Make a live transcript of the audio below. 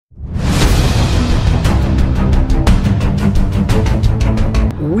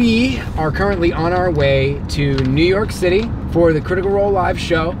are currently on our way to New York City for the Critical Role Live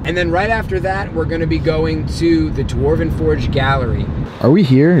show. And then right after that, we're gonna be going to the Dwarven Forge Gallery. Are we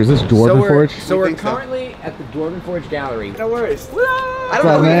here? Is this Dwarven Forge? So we're currently at the Dwarven Forge Gallery. No worries. I don't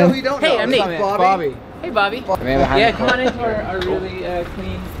know, man. Who you don't know. Hey, I'm Nate. Bobby. Hey, Bobby. Yeah, come on into our really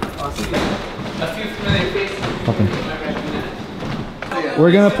clean, awesome. A few familiar faces.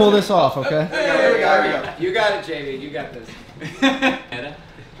 We're gonna pull this off, okay? Here we go. You got it, JV. You got this.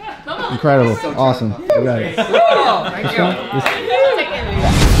 Incredible. Awesome. You got it. Oh, thank you.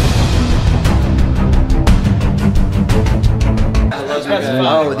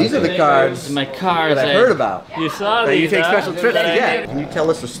 Oh, these are the cards. My cards that I've heard about. You saw That these, you take huh? special trips to get. Can you tell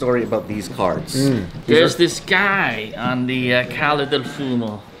us a story about these cards? There's this guy on the Cala del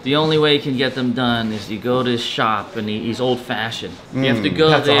Fumo. The only way you can get them done is you go to his shop, and he's old-fashioned. You have to go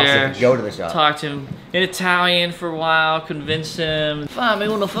That's there, awesome. Go to the shop. talk to him in Italian for a while, convince him. Fammi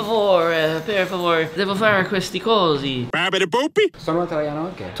uno favore, per favore, devo fare questi cosi. Sono italiano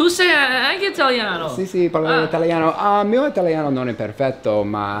anche. Tu sei anche italiano? Sì, sì, parlo italiano. Mio italiano non è perfetto,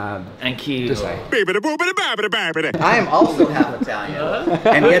 ma Anch'io. tu sai. I am also half Italian,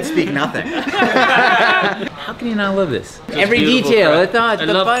 and yet speak nothing. How can you not love this? Every beautiful detail, craft. I thought I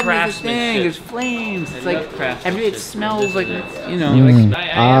the love button is the craftsmanship. thing, there's flames. It's like craftsmanship. it smells like, you know. You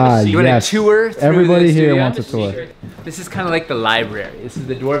want yes. a tour through Everybody the here studio? wants a tour. This is kind of like the library. This is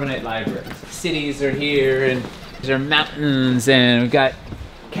the Dwarvenite library. Cities are here, and there are mountains, and we've got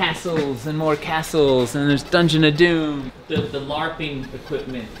castles and more castles, and there's Dungeon of Doom. The LARPing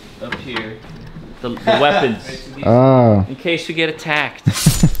equipment up here. The weapons. Oh. In case you get attacked.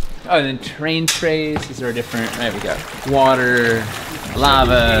 Oh, and then train trays. These are different. Right, we got water,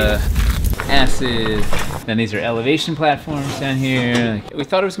 lava, acid. Then these are elevation platforms down here. We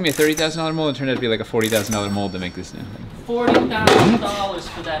thought it was gonna be a $30,000 mold. It turned out to be like a $40,000 mold to make this now. $40,000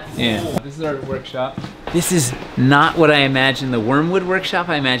 for that. Yeah. This is our workshop. This is not what I imagined the Wyrmwood workshop.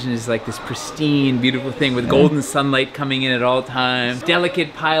 I imagine is like this pristine, beautiful thing with golden sunlight coming in at all times.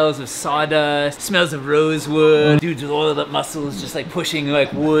 Delicate piles of sawdust, smells of rosewood. Dudes with oiled up muscles just like pushing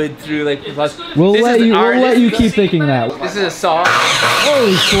like wood through like. We'll let you keep thinking that. This is a saw.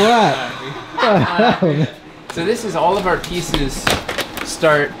 Holy crap. So this is all of our pieces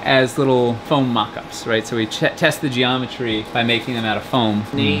start as little foam mock-ups, right? So we test the geometry by making them out of foam.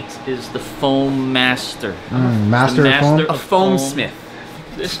 Nate is the foam master. Master of foam? A foam smith.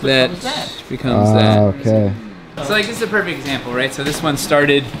 This That becomes that. Okay. So like this is a perfect example, right? So this one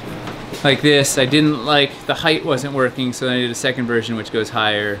started like this. I didn't like, the height wasn't working, so then I did a second version which goes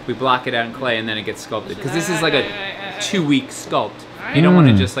higher. We block it out in clay and then it gets sculpted. Because this is like a 2-week sculpt. You don't want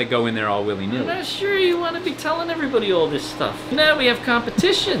to just like go in there all willy-nilly. I'm not sure you want to be telling everybody all this stuff. Now we have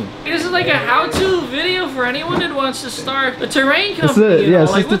competition. This is like a how-to video for anyone that wants to start a terrain company. Yeah,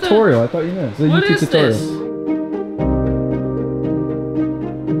 it's a tutorial. I thought you knew. It's a YouTube tutorial.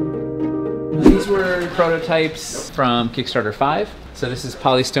 These were prototypes from Kickstarter 5. So this is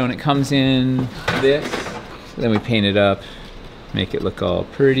polystone. It comes in this. So then we paint it up, make it look all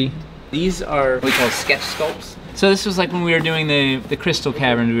pretty. These are what we call sketch sculpts. So this was like when we were doing the crystal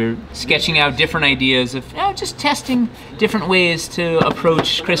cavern, we were sketching out different ideas of just testing different ways to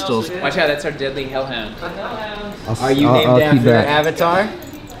approach crystals. Watch out, that's our deadly hellhound. Are you named after your avatar?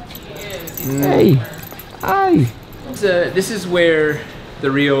 Hey, hi. This is where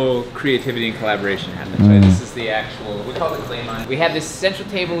the real creativity and collaboration happens, right? This is the actual, we call it clay mine. We have this central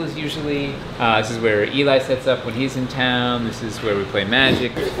table is usually, this is where Eli sets up when he's in town. This is where we play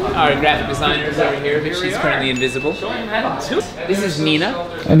Magic. Our graphic designer is over here, but she's currently invisible. This is Nina.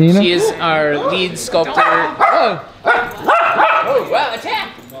 And Nina? She is our lead sculptor. Oh, wow,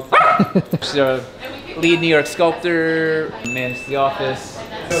 attack! She's our lead New York sculptor, manages the office,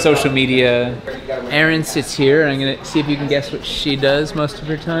 social media. Erin sits here, and I'm gonna see if you can guess what she does most of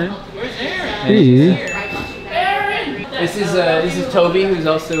her time. Hey. This is Toby, who's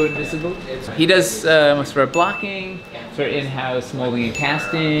also invisible. He does most of our blocking, for in-house molding and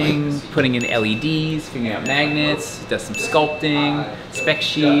casting, putting in LEDs, figuring out magnets. He does some sculpting, spec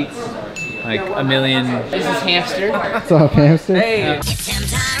sheets, like a million. This is Hamster. What's up, Hamster? Hey.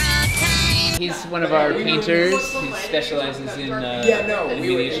 He's one of our painters. He specializes in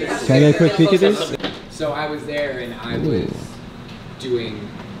miniatures. Can I get a quick peek at this? So I was there and I was doing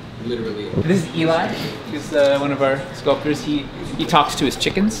literally. This is Eli. He's one of our sculptors. He talks to his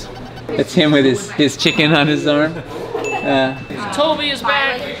chickens. That's him with his chicken on his arm. Toby is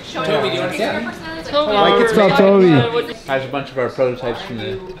back. Toby, do you want to say? Toby. What's up, Toby? There's a bunch of our prototypes from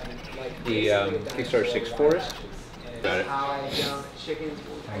the Kickstarter 6 Forest.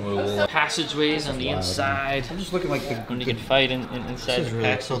 Passageways on the inside. I'm just looking like And you can fight inside the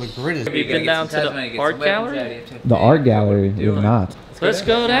passage. so the grid is. We've been down to the art gallery. The art gallery is not. Let's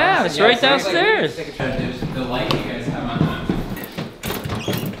go down. It's right downstairs. The light you guys have on.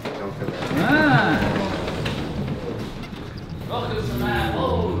 Ah. Welcome to my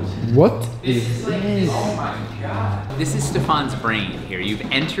abode. What This is is like, oh my god. This is Stefan's brain here. You've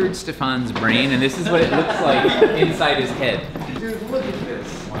entered Stefan's brain, and this is what it looks like inside his head. Dude, look at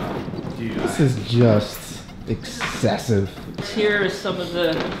this. Wow. Dude. this? Is just excessive. Here are some of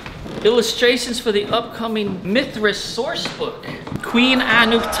the illustrations for the upcoming Mithras source book. Queen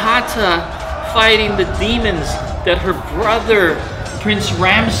Anuktata fighting the demons that her brother Prince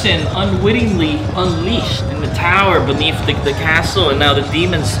Ramson unwittingly unleashed in the tower beneath the castle, and now the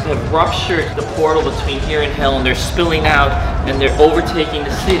demons have ruptured the portal between here and hell, and they're spilling out and they're overtaking the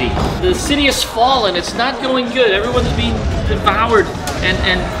city. The city has fallen, it's not going good, everyone's being devoured,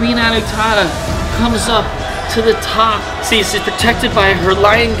 and Queen Anuktata comes up to the top. See, she's protected by her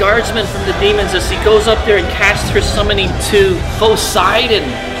lion guardsmen from the demons as he goes up there and casts her summoning to Poseidon,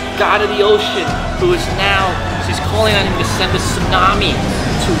 god of the ocean, who is now, she's calling on him to send a tsunami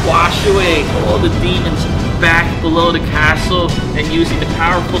to wash away all the demons back below the castle and using the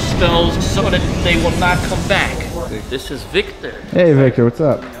powerful spells so that they will not come back. This is Victor. Hey Victor, what's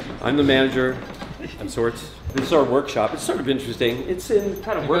up? I'm the manager of sorts. This is our workshop. It's sort of interesting. It's in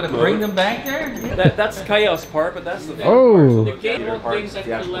kind of work mode. Bring them back there? That's the chaos part, but that's the fun Oh. The game things I've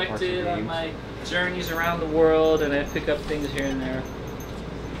collected on my journeys around the world, and I pick up things here and there.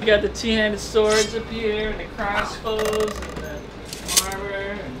 You got the two-handed swords up here, and the crossbows, and the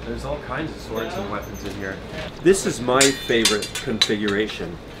armor. There's all kinds of swords and weapons in here. This is my favorite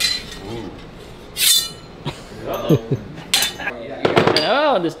configuration. Uh-oh.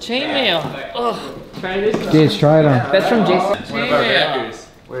 Oh, this chainmail. Oh, try this. Gage, try it on. That's from Jason. Chainmail.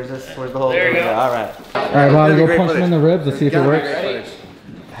 Where's this? Where's the whole? There you go. All right. Alright, Bobby, go punch him in the ribs. Let's see if it works.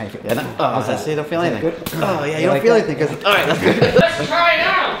 Oh, I see. You don't feel anything. Oh yeah, you don't feel anything because. All right, that's good. Let's try it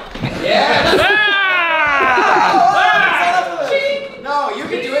out. Yeah. No, you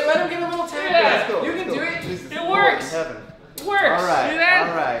can do it. Let him get a little tap. Yeah. Let's go. You can do it. It works. Heaven. It works. All right. See that?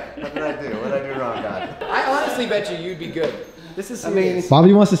 All right. What did I do? What did I do wrong, God? I honestly bet you'd be good. This is serious.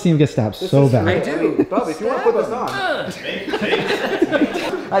 Bobby wants to see him get stabbed so I bad. do. Bobby, if you want to put this on.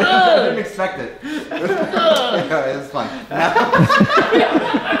 I didn't expect it. Alright, it's fine. Now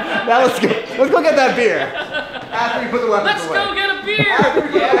let's go. Let's go get that beer. After you put the weapons Let's away. go get a beer.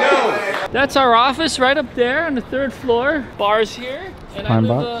 That's our office right up there on the 3rd floor. Bars here. And Pine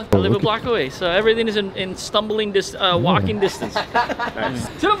box? I live a block away, so everything is in stumbling walking distance. To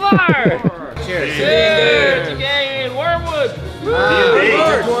the bar! Cheers. Cheers! Again, Wyrmwood!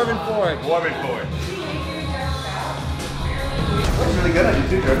 Dwarven Forge. Dwarven Forge. Looks really good on you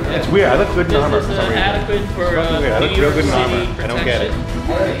too, Jordan. It's weird. I look good in armor This for is some reason. adequate for Weird. I look New real York good in City armor. I don't get it.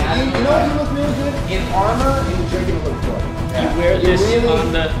 protection. You know what you look really good? In armor and drinking a little Forge. You wear this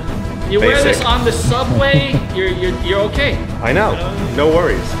on the... You wear this Basic. on the subway, you're okay. I know. No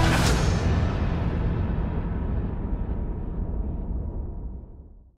worries.